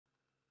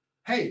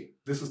Hey,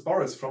 this is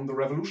Boris from the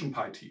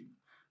RevPi team.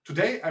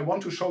 Today I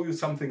want to show you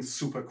something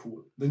super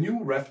cool, the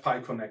new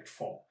RevPi Connect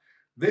 4.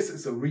 This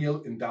is a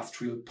real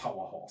industrial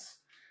powerhouse.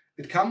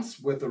 It comes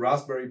with the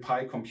Raspberry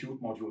Pi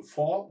Compute Module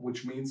 4,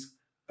 which means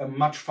a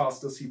much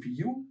faster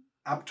CPU,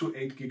 up to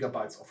 8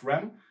 GB of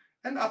RAM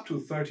and up to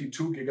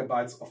 32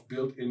 GB of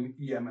built-in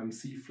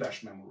eMMC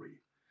flash memory.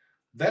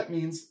 That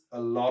means a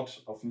lot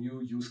of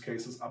new use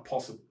cases are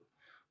possible,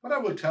 but I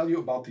will tell you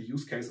about the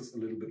use cases a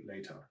little bit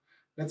later.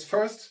 Let's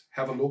first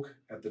have a look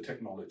at the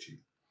technology.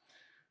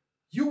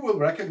 You will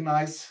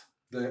recognize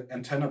the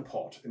antenna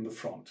port in the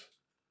front.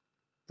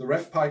 The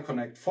RevPi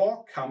Connect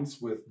 4 comes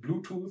with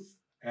Bluetooth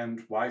and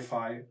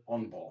Wi-Fi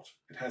on board.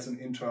 It has an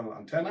internal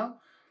antenna,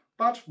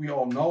 but we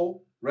all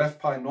know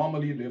RevPi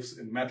normally lives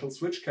in metal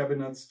switch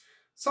cabinets,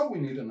 so we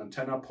need an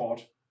antenna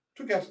port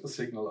to get a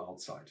signal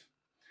outside.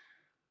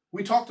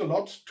 We talked a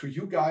lot to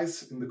you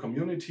guys in the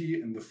community,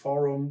 in the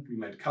forum. We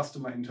made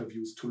customer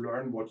interviews to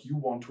learn what you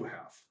want to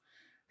have.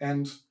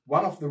 And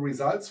one of the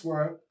results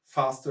were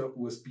faster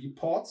USB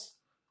ports.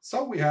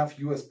 So we have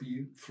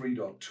USB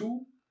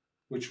 3.2,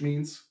 which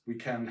means we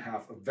can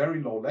have a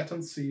very low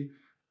latency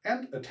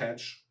and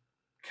attach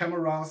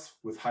cameras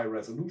with high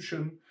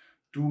resolution,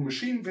 do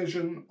machine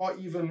vision, or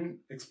even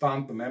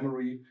expand the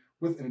memory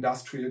with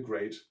industrial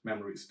grade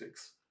memory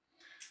sticks.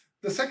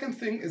 The second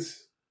thing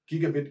is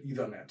gigabit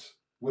Ethernet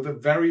with a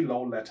very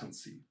low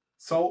latency.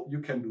 So you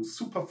can do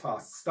super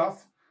fast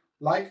stuff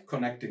like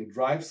connecting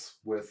drives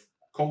with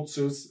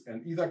CodeSys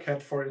and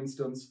EtherCAT, for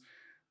instance.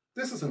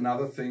 This is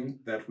another thing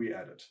that we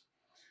added.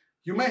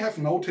 You may have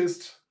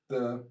noticed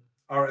the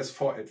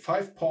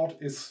RS485 port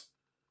is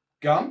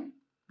gone.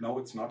 No,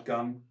 it's not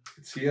gone.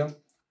 It's here.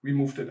 We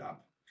moved it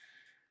up.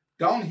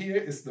 Down here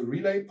is the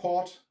relay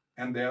port,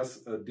 and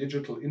there's a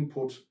digital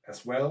input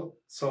as well.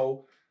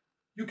 So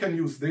you can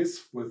use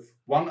this with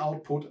one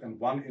output and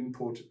one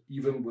input,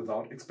 even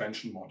without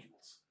expansion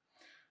modules.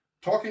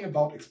 Talking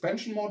about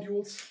expansion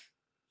modules,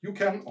 you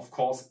can, of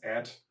course,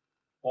 add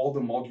all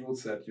the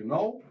modules that you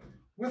know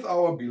with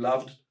our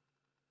beloved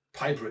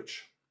Pi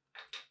Bridge.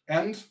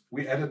 And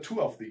we added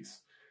 2 of these.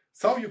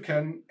 So you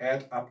can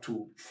add up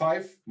to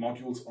 5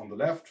 modules on the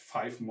left,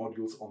 5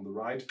 modules on the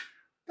right.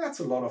 That's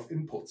a lot of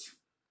inputs.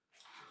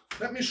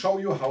 Let me show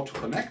you how to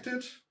connect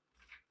it.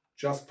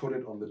 Just put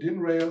it on the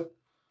DIN rail,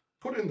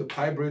 put in the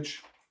Pi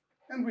Bridge,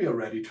 and we are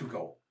ready to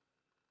go.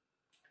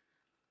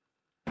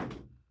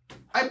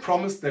 I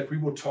promised that we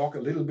would talk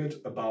a little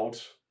bit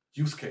about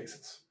use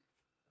cases.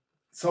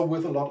 So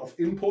with a lot of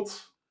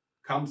inputs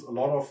comes a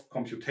lot of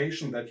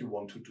computation that you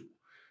want to do.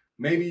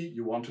 Maybe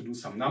you want to do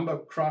some number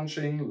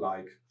crunching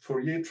like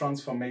Fourier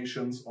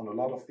transformations on a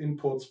lot of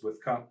inputs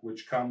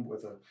which come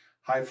with a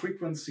high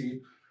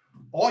frequency,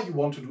 or you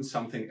want to do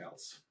something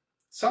else.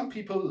 Some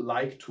people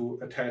like to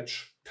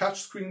attach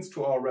touchscreens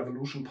to our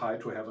Revolution Pi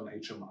to have an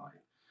HMI.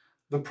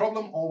 The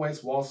problem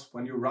always was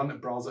when you run a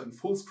browser in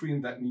full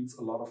screen that needs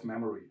a lot of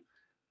memory.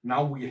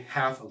 Now we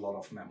have a lot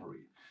of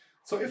memory.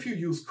 So if you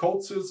use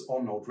CodeSys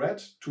or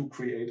Node-RED to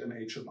create an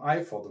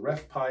HMI for the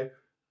RevPi,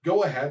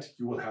 go ahead,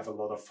 you will have a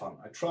lot of fun.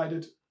 I tried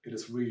it, it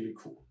is really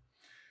cool.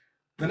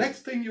 The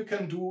next thing you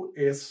can do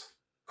is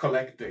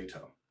collect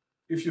data.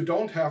 If you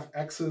don't have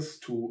access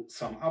to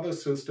some other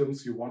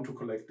systems, you want to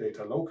collect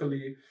data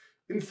locally,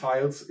 in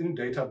files, in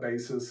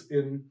databases,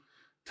 in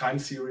time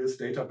series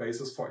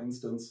databases, for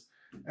instance,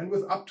 and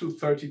with up to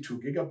 32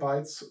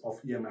 GB of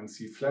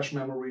eMMC flash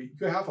memory,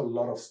 you have a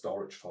lot of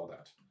storage for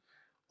that.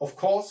 Of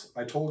course,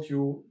 I told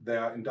you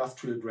there are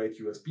industrial grade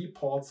USB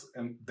ports,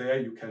 and there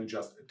you can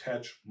just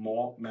attach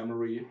more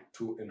memory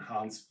to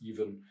enhance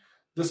even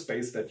the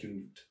space that you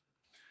need.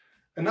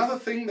 Another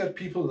thing that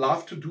people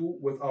love to do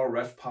with our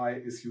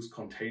RevPi is use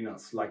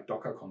containers, like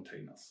Docker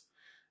containers.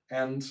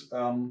 And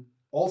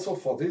also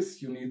for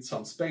this, you need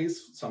some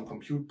space, some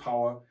compute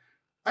power.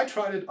 I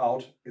tried it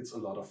out, it's a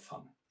lot of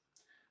fun.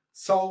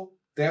 So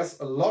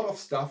there's a lot of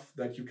stuff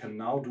that you can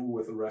now do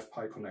with the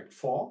RevPi Connect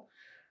 4.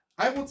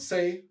 I would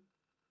say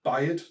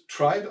buy it,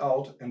 try it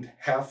out and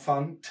have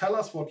fun. Tell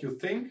us what you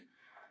think.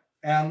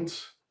 And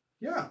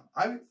yeah,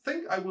 I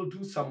think I will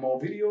do some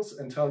more videos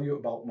and tell you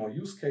about more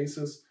use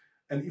cases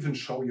and even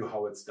show you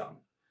how it's done.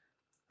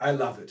 I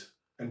love it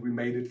and we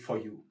made it for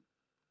you.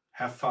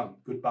 Have fun.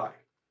 Goodbye.